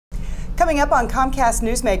Coming up on Comcast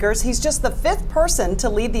Newsmakers, he's just the 5th person to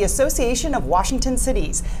lead the Association of Washington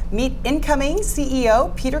Cities. Meet incoming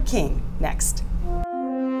CEO Peter King next.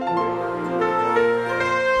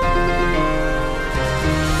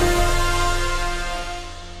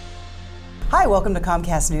 Hi, welcome to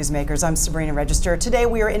Comcast Newsmakers. I'm Sabrina Register. Today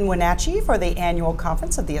we are in Wenatchee for the annual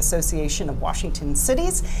conference of the Association of Washington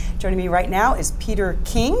Cities. Joining me right now is Peter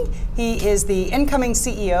King. He is the incoming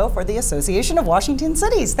CEO for the Association of Washington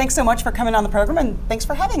Cities. Thanks so much for coming on the program, and thanks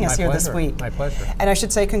for having us here this week. My pleasure. And I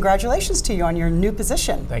should say congratulations to you on your new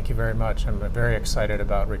position. Thank you very much. I'm very excited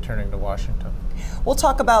about returning to Washington. We'll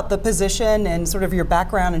talk about the position and sort of your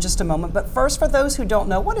background in just a moment, but first, for those who don't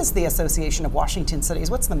know, what is the Association of Washington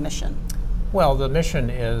Cities? What's the mission? Well, the mission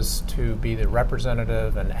is to be the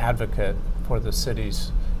representative and advocate for the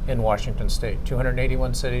cities in Washington State.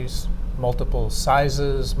 281 cities, multiple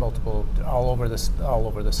sizes, all over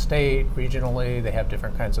the state, regionally. They have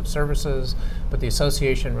different kinds of services, but the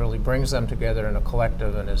association really brings them together in a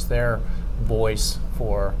collective and is their voice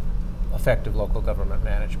for effective local government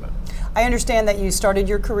management. I understand that you started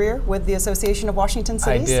your career with the Association of Washington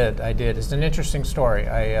Cities? I did. It's an interesting story.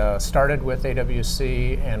 I started with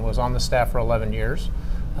AWC and was on the staff for 11 years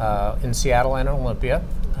in Seattle and Olympia.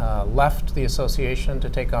 Left the association to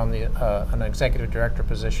take on an executive director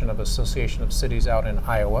position of Association of Cities out in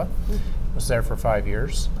Iowa. Was there for 5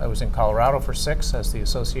 years. I was in Colorado for 6 as the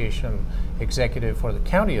association executive for the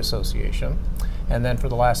county association. And then for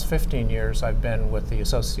the last 15 years, I've been with the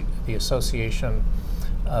Association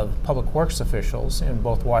of Public Works Officials in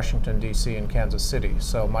both Washington, D.C. and Kansas City.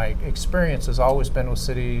 So my experience has always been with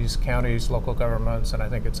cities, counties, local governments, and I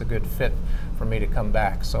think it's a good fit for me to come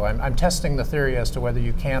back. So I'm testing the theory as to whether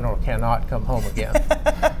you can or cannot come home again.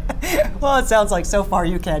 Well, it sounds like so far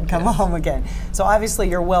you can come home again. So obviously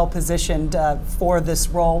you're well positioned for this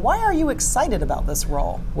role. Why are you excited about this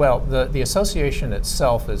role? Well, the association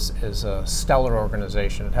itself is a stellar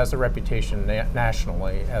organization. It has a reputation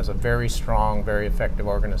nationally as a very strong, very effective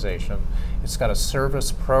organization. It's got a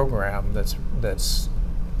service program that's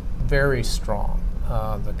very strong.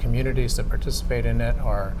 The communities that participate in it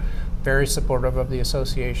are very supportive of the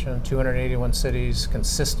association. 281 cities,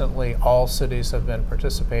 consistently all cities have been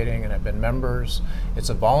participating and have been members. It's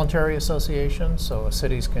a voluntary association, so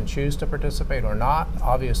cities can choose to participate or not.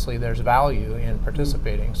 Obviously there's value in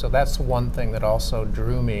participating, so that's one thing that also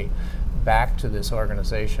drew me back to this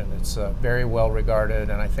organization. It's very well regarded,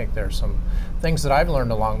 and I think there's some things that I've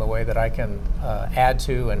learned along the way that I can add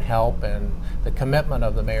to and help, and the commitment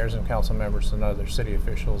of the mayors and council members and other city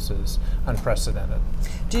officials is unprecedented.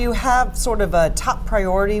 Do you have sort of a top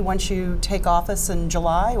priority once you take office in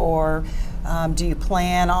July, or do you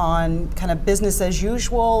plan on kind of business as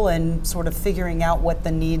usual and sort of figuring out what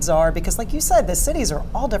the needs are? Because like you said, the cities are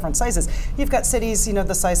all different sizes. You've got cities,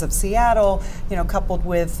 the size of Seattle, coupled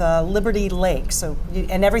with Liberty Lake,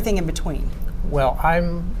 and everything in between. Well,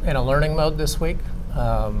 I'm in a learning mode this week.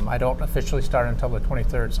 I don't officially start until the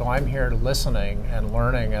 23rd, so I'm here listening and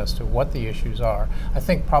learning as to what the issues are. I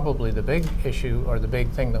think probably the big issue, or the big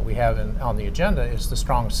thing that we have on the agenda, is the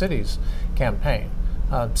Strong Cities campaign.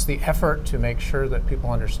 It's the effort to make sure that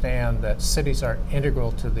people understand that cities are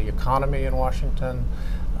integral to the economy in Washington.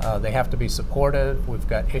 They have to be supported. We've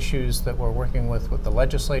got issues that we're working with the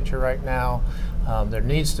legislature right now. There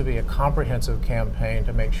needs to be a comprehensive campaign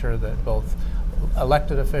to make sure that both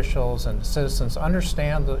elected officials and citizens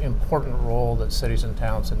understand the important role that cities and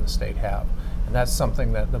towns in the state have. And that's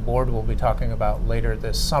something that the board will be talking about later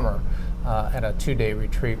this summer at a 2-day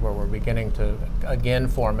retreat, where we're beginning to again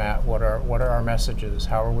format what are our messages,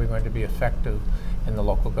 how are we going to be effective in the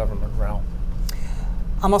local government realm.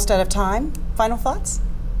 Almost out of time. Final thoughts?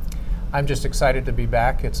 I'm just excited to be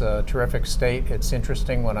back. It's a terrific state. It's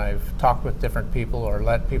interesting when I've talked with different people or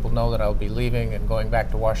let people know that I'll be leaving and going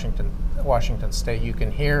back to Washington State. You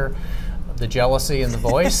can hear the jealousy in the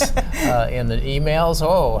voice, in the emails.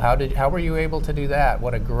 Oh, how were you able to do that?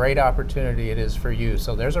 What a great opportunity it is for you.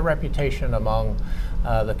 So there's a reputation among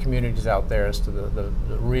the communities out there as to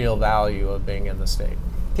the real value of being in the state.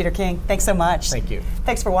 Peter King, thanks so much. Thank you.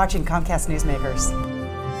 Thanks for watching Comcast Newsmakers.